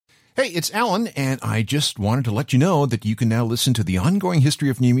Hey, it's Alan, and I just wanted to let you know that you can now listen to the ongoing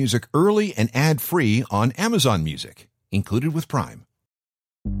history of new music early and ad-free on Amazon Music, included with Prime.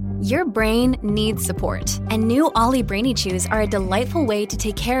 Your brain needs support, and new Ollie Brainy Chews are a delightful way to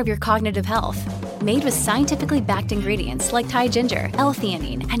take care of your cognitive health. Made with scientifically backed ingredients like Thai ginger,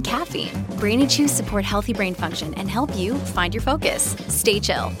 L-theanine, and caffeine, Brainy Chews support healthy brain function and help you find your focus, stay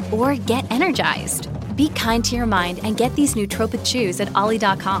chill, or get energized. Be kind to your mind and get these nootropic chews at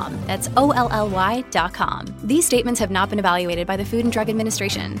ollie.com. That's OLLY.com. These statements have not been evaluated by the Food and Drug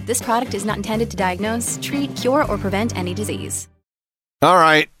Administration. This product is not intended to diagnose, treat, cure, or prevent any disease. All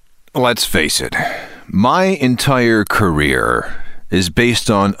right, let's face it. My entire career is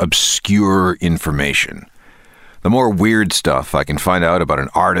based on obscure information. The more weird stuff I can find out about an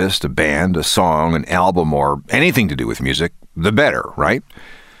artist, a band, a song, an album, or anything to do with music, the better, right?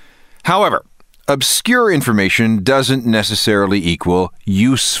 However, obscure information doesn't necessarily equal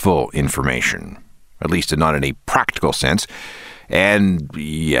useful information, at least not in a practical sense. And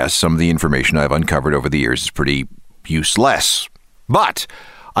yes, some of the information I've uncovered over the years is pretty useless. But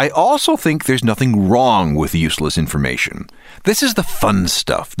I also think there's nothing wrong with useless information. This is the fun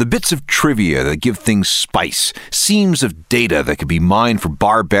stuff, the bits of trivia that give things spice, seams of data that can be mined for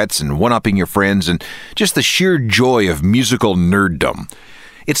bar bets and one-upping your friends, and just the sheer joy of musical nerddom.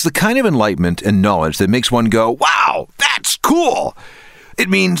 It's the kind of enlightenment and knowledge that makes one go, wow, that's cool! It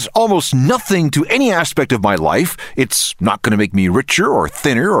means almost nothing to any aspect of my life. It's not going to make me richer or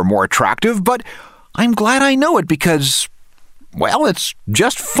thinner or more attractive, but I'm glad I know it because, well, it's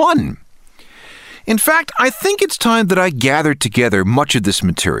just fun. In fact, I think it's time that I gathered together much of this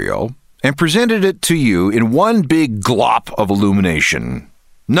material and presented it to you in one big glop of illumination,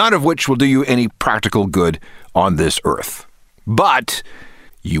 none of which will do you any practical good on this earth. But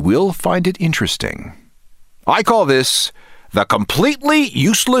you will find it interesting. I call this the Completely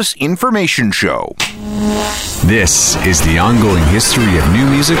Useless Information Show. This is the Ongoing History of New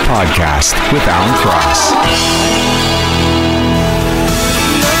Music podcast with Alan Cross.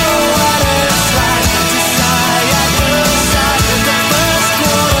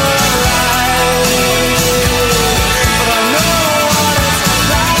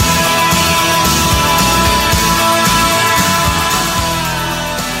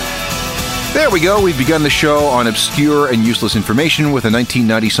 There we go. We've begun the show on obscure and useless information with a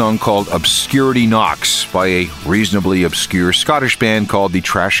 1990 song called Obscurity Knocks by a reasonably obscure Scottish band called the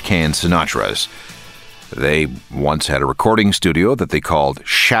Trash Can Sinatras. They once had a recording studio that they called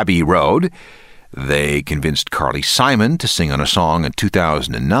Shabby Road. They convinced Carly Simon to sing on a song in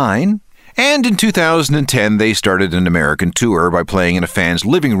 2009. And in 2010, they started an American tour by playing in a fan's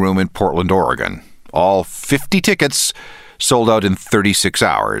living room in Portland, Oregon. All 50 tickets sold out in 36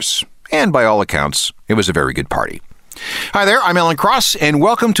 hours. And by all accounts, it was a very good party. Hi there, I'm Alan Cross, and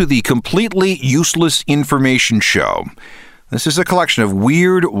welcome to the Completely Useless Information Show. This is a collection of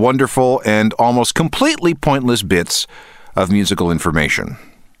weird, wonderful, and almost completely pointless bits of musical information.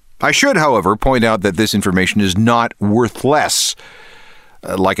 I should, however, point out that this information is not worthless.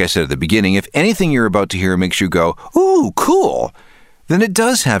 Like I said at the beginning, if anything you're about to hear makes you go, ooh, cool, then it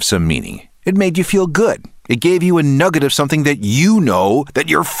does have some meaning. It made you feel good. It gave you a nugget of something that you know that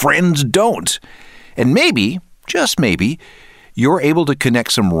your friends don't. And maybe, just maybe, you're able to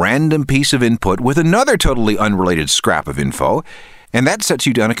connect some random piece of input with another totally unrelated scrap of info, and that sets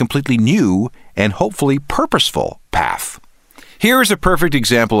you down a completely new and hopefully purposeful path. Here's a perfect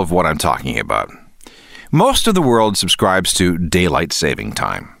example of what I'm talking about. Most of the world subscribes to daylight saving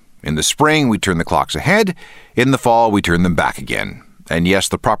time. In the spring, we turn the clocks ahead. In the fall, we turn them back again. And yes,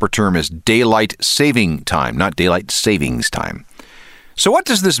 the proper term is daylight saving time, not daylight savings time. So what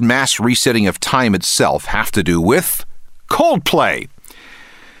does this mass resetting of time itself have to do with Coldplay?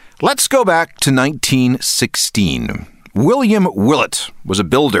 Let's go back to 1916. William Willett was a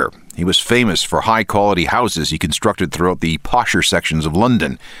builder. He was famous for high-quality houses he constructed throughout the posher sections of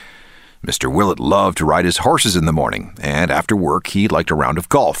London. Mr. Willett loved to ride his horses in the morning, and after work he liked a round of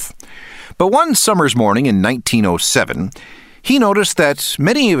golf. But one summer's morning in 1907, he noticed that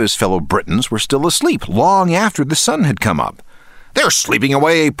many of his fellow Britons were still asleep long after the sun had come up. They're sleeping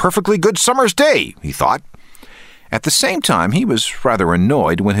away a perfectly good summer's day, he thought. At the same time, he was rather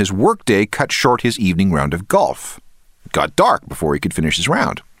annoyed when his workday cut short his evening round of golf. It got dark before he could finish his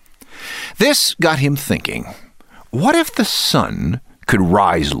round. This got him thinking, what if the sun could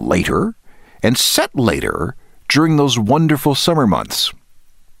rise later and set later during those wonderful summer months?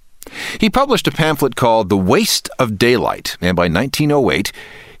 He published a pamphlet called The Waste of Daylight, and by 1908,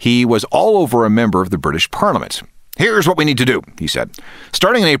 he was all over a member of the British Parliament. Here's what we need to do, he said.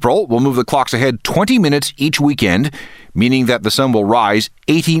 Starting in April, we'll move the clocks ahead 20 minutes each weekend, meaning that the sun will rise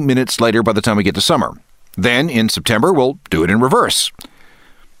 80 minutes later by the time we get to summer. Then, in September, we'll do it in reverse.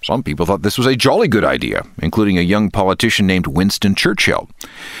 Some people thought this was a jolly good idea, including a young politician named Winston Churchill.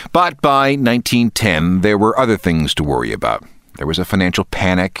 But by 1910, there were other things to worry about. There was a financial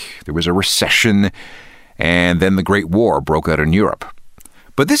panic, there was a recession, and then the Great War broke out in Europe.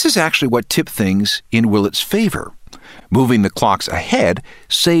 But this is actually what tipped things in Willett's favor. Moving the clocks ahead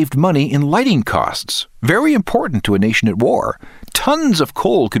saved money in lighting costs, very important to a nation at war. Tons of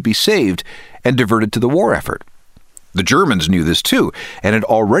coal could be saved and diverted to the war effort. The Germans knew this too, and had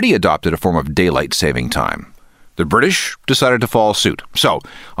already adopted a form of daylight saving time. The British decided to follow suit. So,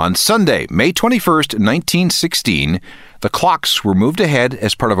 on Sunday, May 21st, 1916, the clocks were moved ahead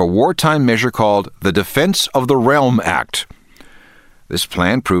as part of a wartime measure called the Defense of the Realm Act. This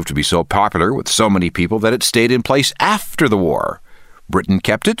plan proved to be so popular with so many people that it stayed in place after the war. Britain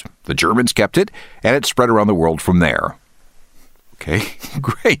kept it, the Germans kept it, and it spread around the world from there. Okay,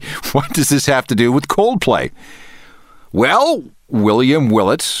 great. What does this have to do with Coldplay? Well, William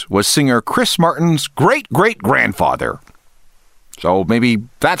Willett was singer Chris Martin's great-great-grandfather. So maybe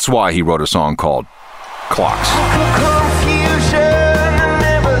that's why he wrote a song called Clocks. Confusion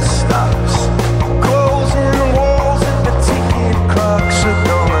never stops. Closing walls at the ticket clocks are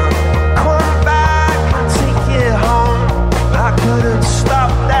gonna come back and take it home. I couldn't stop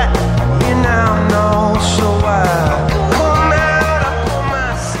that, you now know, so I come out of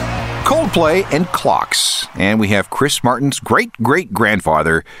my seat. Coldplay and Clocks. And we have Chris Martin's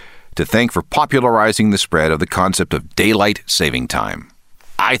great-great-grandfather to thank for popularizing the spread of the concept of daylight saving time.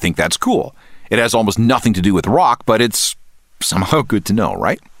 I think that's cool. It has almost nothing to do with rock, but it's somehow good to know,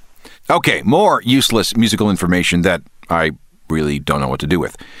 right? Okay, more useless musical information that I really don't know what to do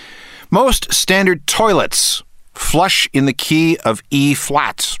with. Most standard toilets flush in the key of E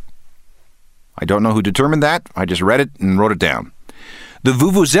flat. I don't know who determined that. I just read it and wrote it down. The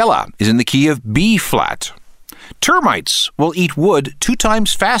vuvuzela is in the key of B flat. Termites will eat wood 2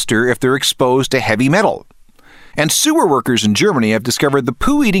 times faster if they're exposed to heavy metal. And sewer workers in Germany have discovered the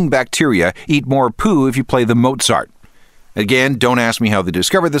poo-eating bacteria eat more poo if you play the Mozart. Again, don't ask me how they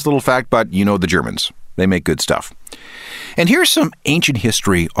discovered this little fact, but you know the Germans. They make good stuff. And here's some ancient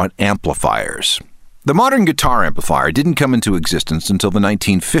history on amplifiers. The modern guitar amplifier didn't come into existence until the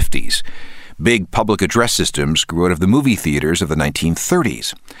 1950s. Big public address systems grew out of the movie theaters of the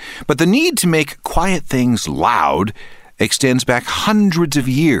 1930s. But the need to make quiet things loud extends back hundreds of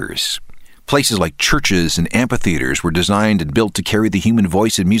years. Places like churches and amphitheaters were designed and built to carry the human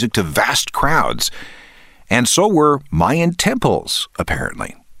voice and music to vast crowds. And so were Mayan temples,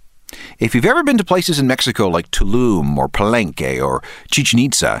 apparently. If you've ever been to places in Mexico like Tulum or Palenque or Chichen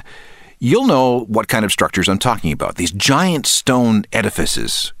Itza, you'll know what kind of structures I'm talking about. These giant stone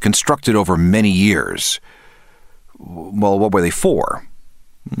edifices constructed over many years. Well, what were they for?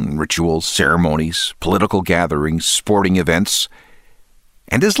 Rituals, ceremonies, political gatherings, sporting events,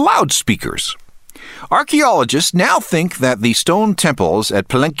 and as loudspeakers. Archaeologists now think that the stone temples at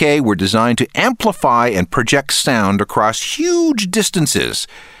Palenque were designed to amplify and project sound across huge distances.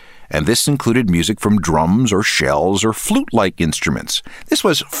 And this included music from drums or shells or flute-like instruments. This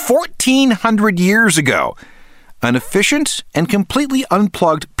was 1,400 years ago. An efficient and completely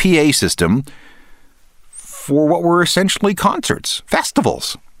unplugged PA system for what were essentially concerts,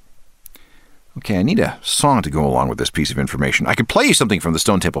 festivals. Okay, I need a song to go along with this piece of information. I could play you something from the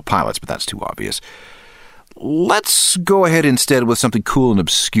Stone Temple Pilots, but that's too obvious. Let's go ahead instead with something cool and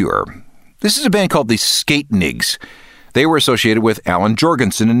obscure. This is a band called the Skatenigs. They were associated with Alan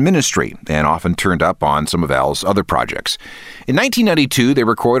Jorgensen in Ministry and often turned up on some of Al's other projects. In 1992, they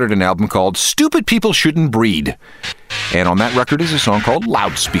recorded an album called Stupid People Shouldn't Breed. And on that record is a song called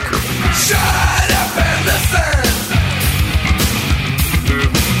Loudspeaker. Shut up and listen.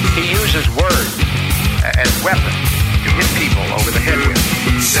 He uses words as weapons to hit people over the head with.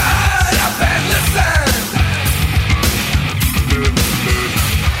 Shut up and listen.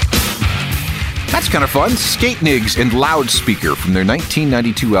 That's kind of fun. Skatenigs and Loudspeaker from their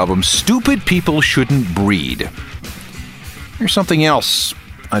 1992 album Stupid People Shouldn't Breed. Here's something else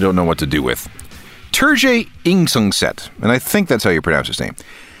I don't know what to do with. Terje Ingsungset, and I think that's how you pronounce his name.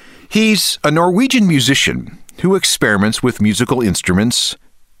 He's a Norwegian musician who experiments with musical instruments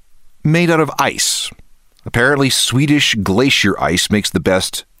made out of ice. Apparently, Swedish glacier ice makes the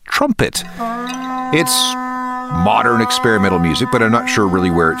best trumpet. It's modern experimental music, but I'm not sure really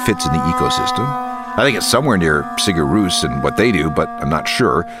where it fits in the ecosystem. I think it's somewhere near Sigur Rós and what they do, but I'm not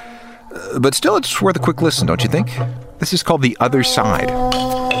sure. But still, it's worth a quick listen, don't you think? This is called The Other Side.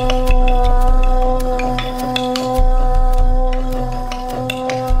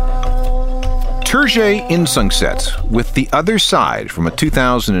 Turgay Insungset with The Other Side from a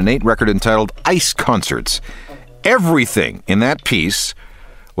 2008 record entitled Ice Concerts. Everything in that piece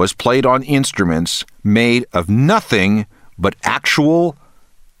was played on instruments made of nothing but actual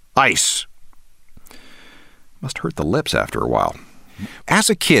ice. Must hurt the lips after a while. As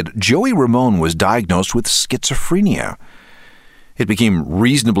a kid, Joey Ramone was diagnosed with schizophrenia. It became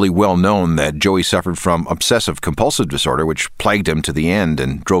reasonably well known that Joey suffered from obsessive-compulsive disorder, which plagued him to the end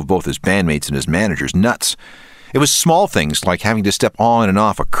and drove both his bandmates and his managers nuts. It was small things like having to step on and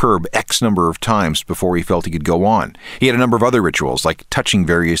off a curb X number of times before he felt he could go on. He had a number of other rituals, like touching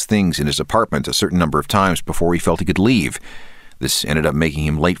various things in his apartment a certain number of times before he felt he could leave. This ended up making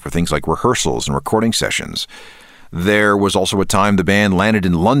him late for things like rehearsals and recording sessions. There was also a time the band landed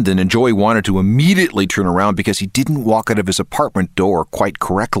in London and Joey wanted to immediately turn around because he didn't walk out of his apartment door quite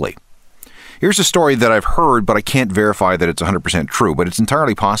correctly. Here's a story that I've heard, but I can't verify that it's 100% true, but it's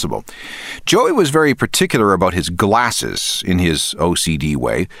entirely possible. Joey was very particular about his glasses in his OCD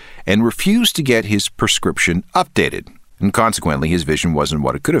way and refused to get his prescription updated, and consequently his vision wasn't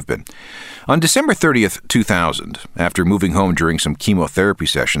what it could have been. On December 30th, 2000, after moving home during some chemotherapy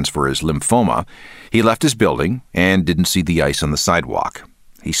sessions for his lymphoma, he left his building and didn't see the ice on the sidewalk.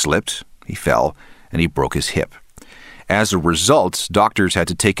 He slipped, he fell, and he broke his hip. As a result, doctors had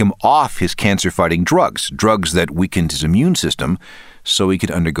to take him off his cancer-fighting drugs that weakened his immune system, so he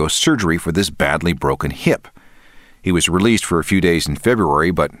could undergo surgery for this badly broken hip. He was released for a few days in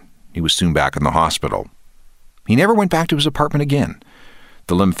February, but he was soon back in the hospital. He never went back to his apartment again.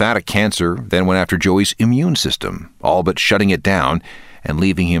 The lymphatic cancer then went after Joey's immune system, all but shutting it down and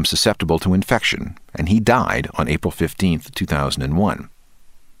leaving him susceptible to infection, and he died on April 15th, 2001.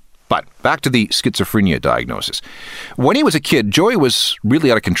 But back to the schizophrenia diagnosis. When he was a kid, Joey was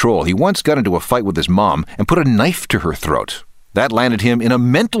really out of control. He once got into a fight with his mom and put a knife to her throat. That landed him in a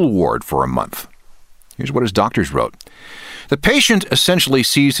mental ward for a month. Here's what his doctors wrote. The patient essentially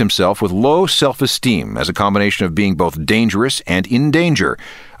sees himself with low self-esteem as a combination of being both dangerous and in danger,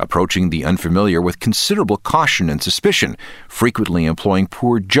 approaching the unfamiliar with considerable caution and suspicion, frequently employing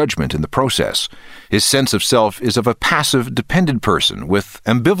poor judgment in the process. His sense of self is of a passive, dependent person with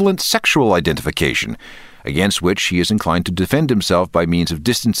ambivalent sexual identification, against which he is inclined to defend himself by means of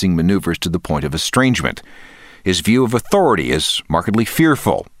distancing maneuvers to the point of estrangement. His view of authority is markedly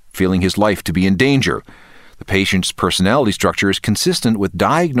fearful, feeling his life to be in danger. The patient's personality structure is consistent with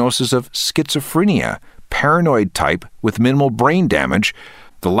diagnosis of schizophrenia, paranoid type with minimal brain damage,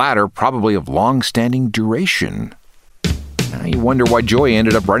 the latter probably of long-standing duration. Now you wonder why Joey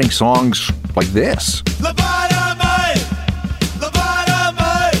ended up writing songs like this.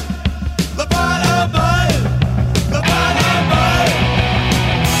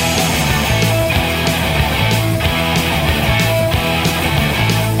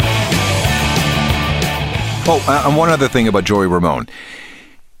 Oh, and one other thing about Joey Ramone.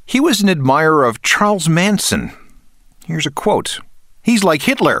 He was an admirer of Charles Manson. Here's a quote. He's like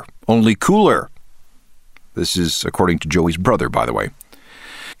Hitler, only cooler. This is according to Joey's brother, by the way.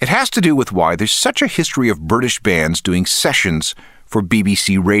 It has to do with why there's such a history of British bands doing sessions for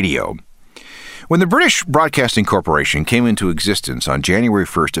BBC Radio. When the British Broadcasting Corporation came into existence on January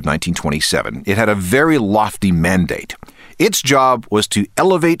 1st of 1927, it had a very lofty mandate. Its job was to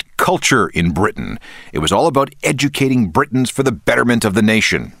elevate culture in Britain. It was all about educating Britons for the betterment of the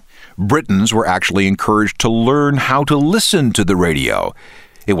nation. Britons were actually encouraged to learn how to listen to the radio.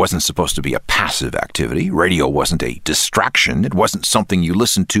 It wasn't supposed to be a passive activity. Radio wasn't a distraction. It wasn't something you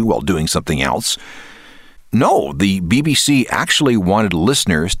listened to while doing something else. No, the BBC actually wanted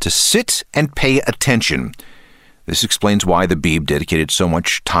listeners to sit and pay attention. This explains why the Beeb dedicated so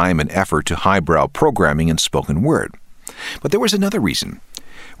much time and effort to highbrow programming and spoken word. But there was another reason.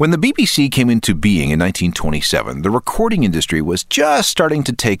 When the BBC came into being in 1927, the recording industry was just starting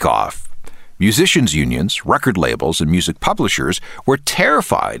to take off. Musicians' unions, record labels, and music publishers were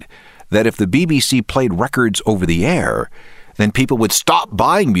terrified that if the BBC played records over the air, then people would stop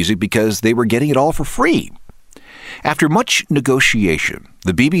buying music because they were getting it all for free. After much negotiation,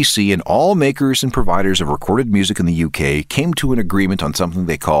 the BBC and all makers and providers of recorded music in the UK came to an agreement on something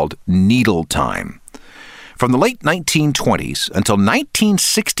they called needle time. From the late 1920s until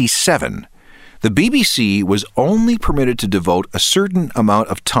 1967, the BBC was only permitted to devote a certain amount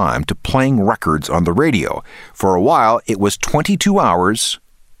of time to playing records on the radio. For a while, it was 22 hours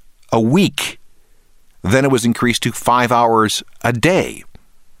a week. Then it was increased to 5 hours a day.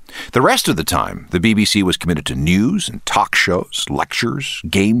 The rest of the time, the BBC was committed to news and talk shows, lectures,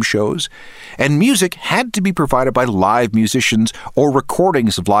 game shows, and music had to be provided by live musicians or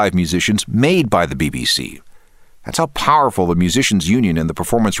recordings of live musicians made by the BBC. That's how powerful the Musicians' Union and the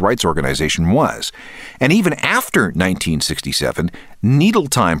Performance Rights Organization was. And even after 1967, needle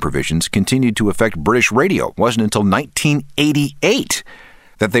time provisions continued to affect British radio. It wasn't until 1988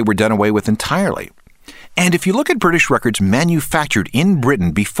 that they were done away with entirely. And if you look at British records manufactured in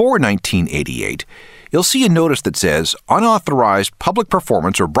Britain before 1988, you'll see a notice that says, unauthorized public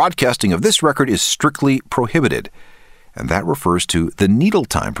performance or broadcasting of this record is strictly prohibited. And that refers to the needle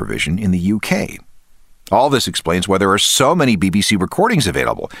time provision in the UK. All this explains why there are so many BBC recordings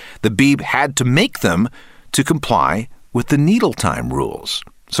available. The Beeb had to make them to comply with the needle time rules.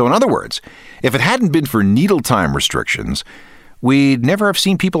 So in other words, if it hadn't been for needle time restrictions, we'd never have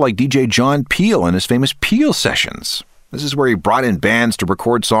seen people like DJ John Peel and his famous Peel Sessions. This is where he brought in bands to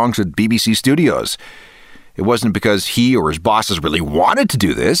record songs at BBC studios. It wasn't because he or his bosses really wanted to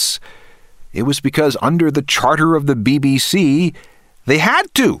do this. It was because under the charter of the BBC, they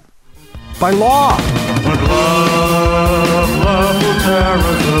had to. By law. But love will tear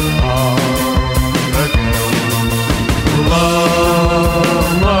us apart again.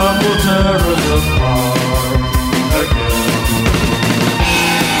 Love will tear us apart again.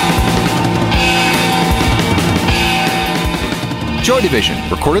 Joy Division,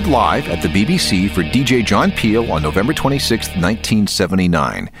 recorded live at the BBC for DJ John Peel on November 26,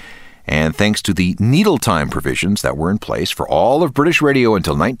 1979. And thanks to the needle time provisions that were in place for all of British radio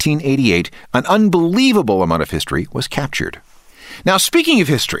until 1988, an unbelievable amount of history was captured. Now, speaking of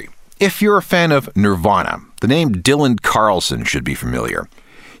history, if you're a fan of Nirvana, the name Dylan Carlson should be familiar.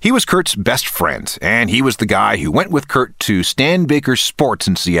 He was Kurt's best friend, and he was the guy who went with Kurt to Stan Baker's Sports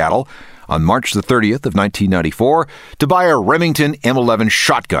in Seattle on March the 30th of 1994 to buy a Remington M11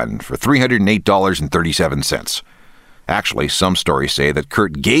 shotgun for $308.37. Actually, some stories say that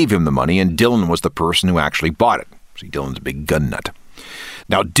Kurt gave him the money and Dylan was the person who actually bought it. See, Dylan's a big gun nut.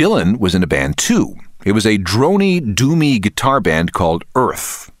 Now, Dylan was in a band too. It was a drony, doomy guitar band called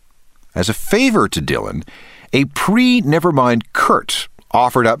Earth. As a favor to Dylan, a pre-Nevermind Kurt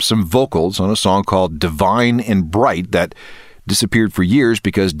offered up some vocals on a song called Divine and Bright that disappeared for years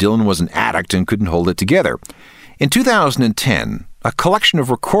because Dylan was an addict and couldn't hold it together. In 2010, a collection of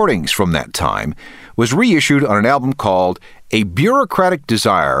recordings from that time was reissued on an album called A Bureaucratic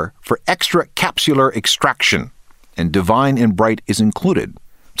Desire for Extra Capsular Extraction, and Divine and Bright is included.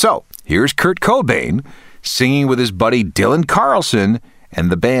 So, here's Kurt Cobain singing with his buddy Dylan Carlson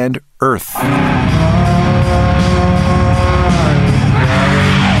and the band Earth.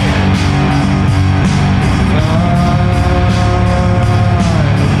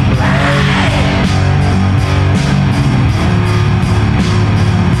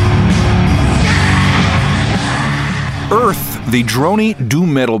 Earth, the drony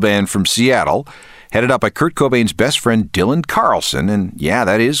doom metal band from Seattle, headed up by Kurt Cobain's best friend Dylan Carlson, and yeah,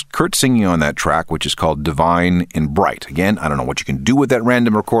 that is Kurt singing on that track, which is called Divine and Bright. Again, I don't know what you can do with that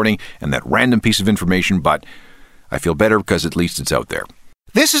random recording and that random piece of information, but I feel better because at least it's out there.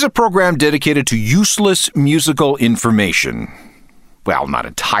 This is a program dedicated to useless musical information. Well, not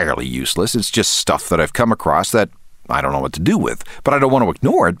entirely useless, it's just stuff that I've come across that I don't know what to do with, but I don't want to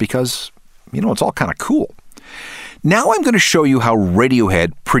ignore it because, it's all kind of cool. Now I'm going to show you how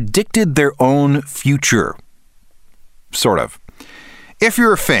Radiohead predicted their own future. Sort of. If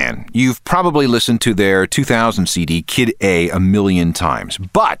you're a fan, you've probably listened to their 2000 CD, Kid A million times.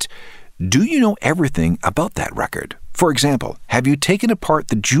 But do you know everything about that record? For example, have you taken apart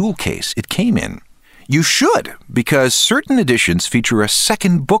the jewel case it came in? You should, because certain editions feature a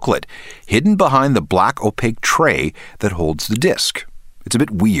second booklet hidden behind the black opaque tray that holds the disc. It's a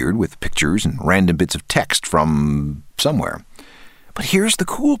bit weird with pictures and random bits of text from somewhere. But here's the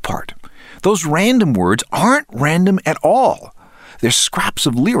cool part. Those random words aren't random at all. They're scraps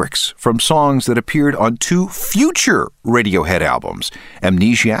of lyrics from songs that appeared on two future Radiohead albums,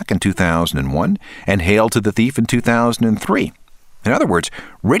 Amnesiac in 2001 and Hail to the Thief in 2003. In other words,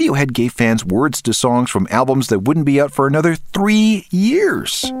 Radiohead gave fans words to songs from albums that wouldn't be out for another 3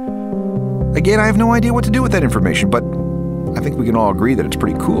 years. Again, I have no idea what to do with that information, but I think we can all agree that it's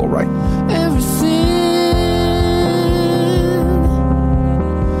pretty cool, right? Everything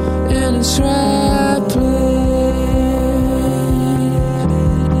in its right place,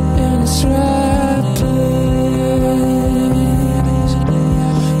 in its right place,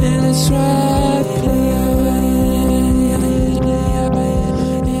 in its right place,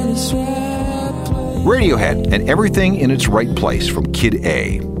 in its right place. Radiohead and Everything in Its Right Place from Kid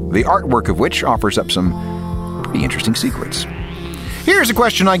A, the artwork of which offers up some pretty interesting secrets. Here's a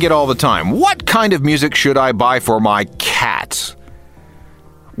question I get all the time. What kind of music should I buy for my cat?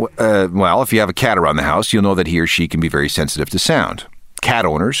 Well, if you have a cat around the house, you'll know that he or she can be very sensitive to sound. cat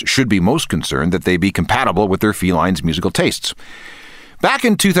owners should be most concerned that they be compatible with their feline's musical tastes. Back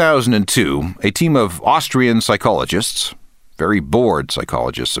in 2002, a team of Austrian psychologists, very bored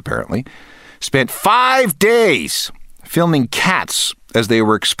psychologists apparently, spent 5 days filming cats as they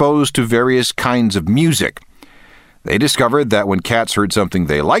were exposed to various kinds of music. They discovered that when cats heard something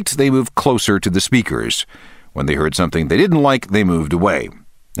they liked, they moved closer to the speakers. When they heard something they didn't like, they moved away.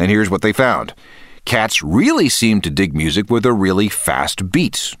 And here's what they found. Cats really seemed to dig music with a really fast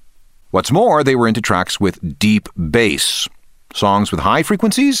beat. What's more, they were into tracks with deep bass. Songs with high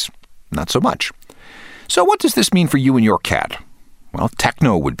frequencies? Not so much. So what does this mean for you and your cat? Well,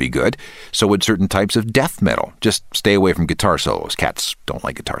 techno would be good. So would certain types of death metal. Just stay away from guitar solos. Cats don't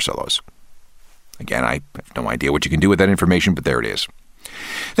like guitar solos. Again, I have no idea what you can do with that information, but there it is.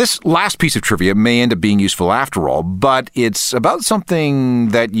 This last piece of trivia may end up being useful after all, but it's about something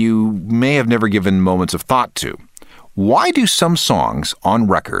that you may have never given moments of thought to. Why do some songs on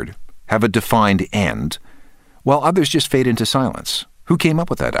record have a defined end, while others just fade into silence? Who came up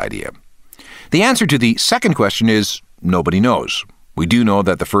with that idea? The answer to the second question is nobody knows. We do know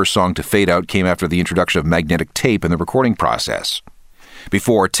that the first song to fade out came after the introduction of magnetic tape in the recording process.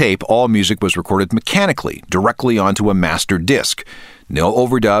 Before tape, all music was recorded mechanically, directly onto a master disc. No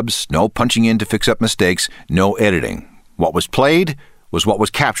overdubs, no punching in to fix up mistakes, no editing. What was played was what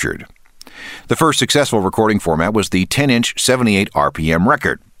was captured. The first successful recording format was the 10-inch 78 RPM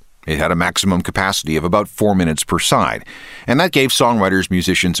record. It had a maximum capacity of about 4 minutes per side, and that gave songwriters,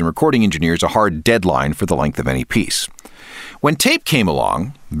 musicians, and recording engineers a hard deadline for the length of any piece. When tape came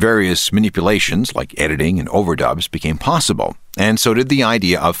along, various manipulations like editing and overdubs became possible, and so did the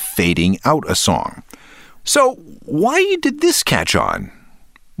idea of fading out a song. So, why did this catch on?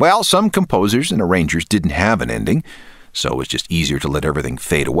 Well, some composers and arrangers didn't have an ending, so it was just easier to let everything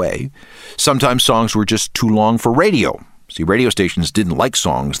fade away. Sometimes songs were just too long for radio. See, radio stations didn't like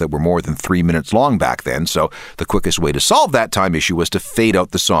songs that were more than 3 minutes long back then, so the quickest way to solve that time issue was to fade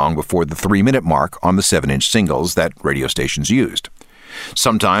out the song before the 3-minute mark on the 7-inch singles that radio stations used.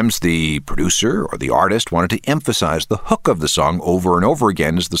 Sometimes the producer or the artist wanted to emphasize the hook of the song over and over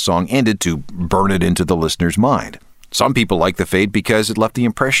again as the song ended to burn it into the listener's mind. Some people liked the fade because it left the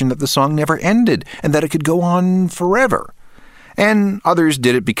impression that the song never ended and that it could go on forever. And others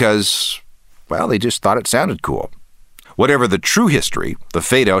did it because, well, they just thought it sounded cool. Whatever the true history, the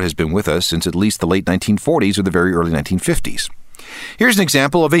fade-out has been with us since at least the late 1940s or the very early 1950s. Here's an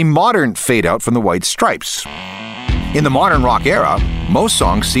example of a modern fade-out from the White Stripes. In the modern rock era, most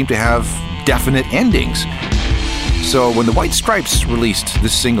songs seem to have definite endings. So when the White Stripes released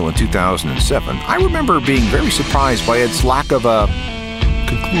this single in 2007, I remember being very surprised by its lack of a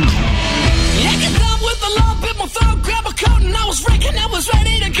conclusion. Yeah, get down with the lump in my throat, grab a coat and I was freaking, I was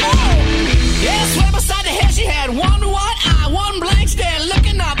ready to go. Yeah, swear beside the head she had one white eye, one blank stare,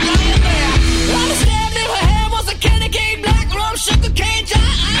 looking up, lying there. Understand if her hair was a candy cane, black rum, sugar cane, giant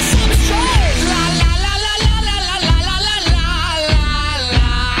eyes, some strange. La la la la la la la la la la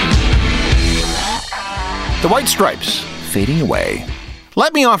la. The White Stripes, fading away.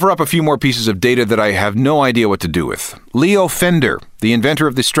 Let me offer up a few more pieces of data that I have no idea what to do with. Leo Fender, the inventor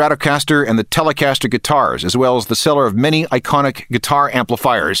of the Stratocaster and the Telecaster guitars, as well as the seller of many iconic guitar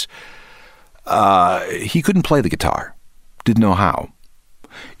amplifiers, he couldn't play the guitar. Didn't know how.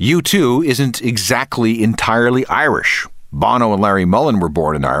 U2 isn't exactly entirely Irish. Bono and Larry Mullen were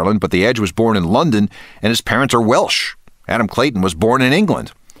born in Ireland, but The Edge was born in London, and his parents are Welsh. Adam Clayton was born in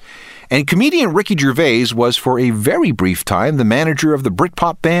England. And comedian Ricky Gervais was for a very brief time the manager of the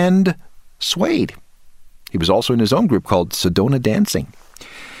Britpop band Suede. He was also in his own group called Sedona Dancing.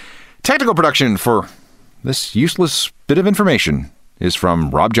 Technical production for this useless bit of information is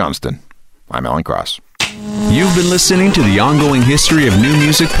from Rob Johnston. I'm Alan Cross. You've been listening to the Ongoing History of New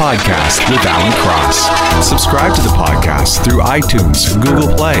Music podcast with Alan Cross. Subscribe to the podcast through iTunes,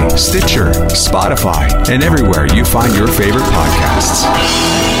 Google Play, Stitcher, Spotify, and everywhere you find your favorite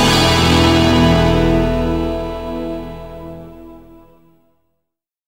podcasts.